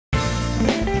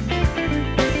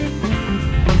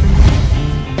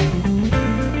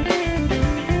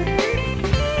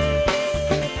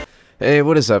Hey,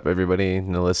 what is up everybody?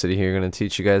 Nelicity here, going to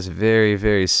teach you guys a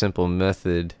very simple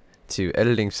method to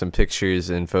editing some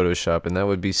pictures in Photoshop, and that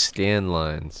would be scan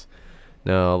lines.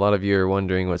 Now, a lot of you are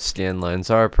wondering what scan lines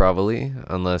are probably,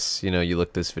 unless, you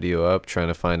look this video up trying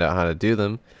to find out how to do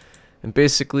them. And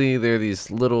basically, they're these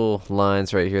little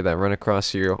lines right here that run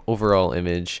across your overall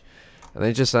image, and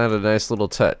they just add a nice little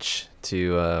touch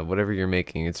to whatever you're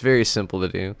making. It's very simple to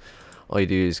do. All you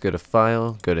do is go to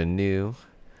File, go to New.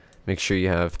 Make sure you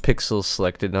have pixels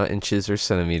selected, not inches or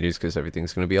centimeters, because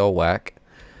everything's going to be all whack.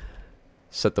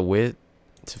 Set the width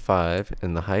to 5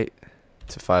 and the height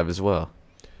to 5 as well.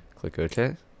 Click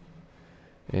OK.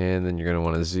 And then you're going to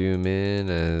want to zoom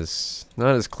in as,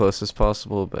 not as close as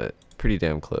possible, but pretty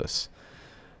damn close.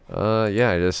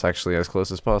 Yeah, just actually as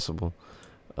close as possible.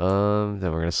 Then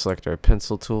we're going to select our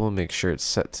pencil tool, make sure it's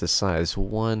set to size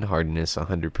 1, hardness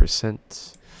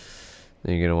 100%.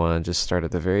 Then you're going to want to just start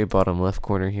at the very bottom left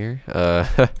corner here.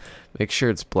 Make sure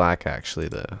it's black actually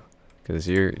though, because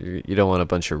you don't want a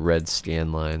bunch of red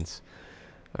scan lines.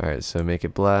 Alright, so make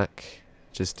it black.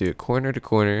 Just do it corner to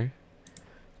corner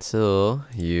till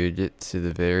you get to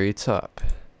the very top.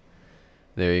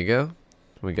 There you go.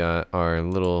 We got our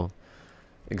little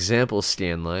example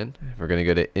scan line. We're going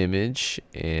to go to image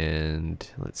and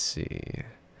let's see.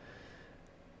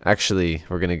 Actually,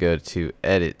 we're going to go to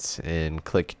edit and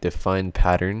click define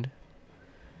pattern.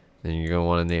 Then you're going to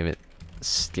want to name it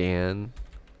scan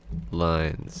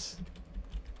lines.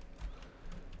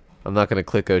 I'm not going to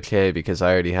click OK because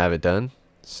I already have it done.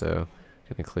 So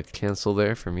I'm going to click cancel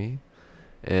there for me.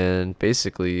 And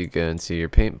basically you go into your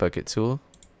paint bucket tool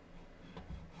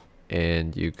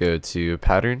and you go to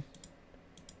pattern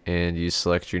and you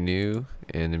select your new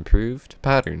and improved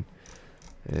pattern.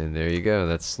 And there you go.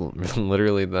 That's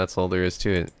literally, that's all there is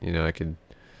to it. I could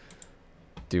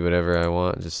do whatever I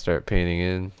want, just start painting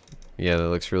in. Yeah, that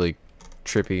looks really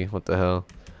trippy, what the hell.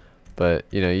 But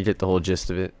you get the whole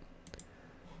gist of it.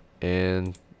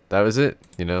 And that was it.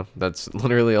 That's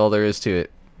literally all there is to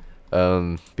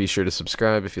it. Be sure to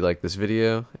subscribe if you like this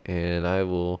video, and I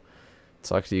will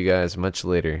talk to you guys much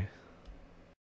later.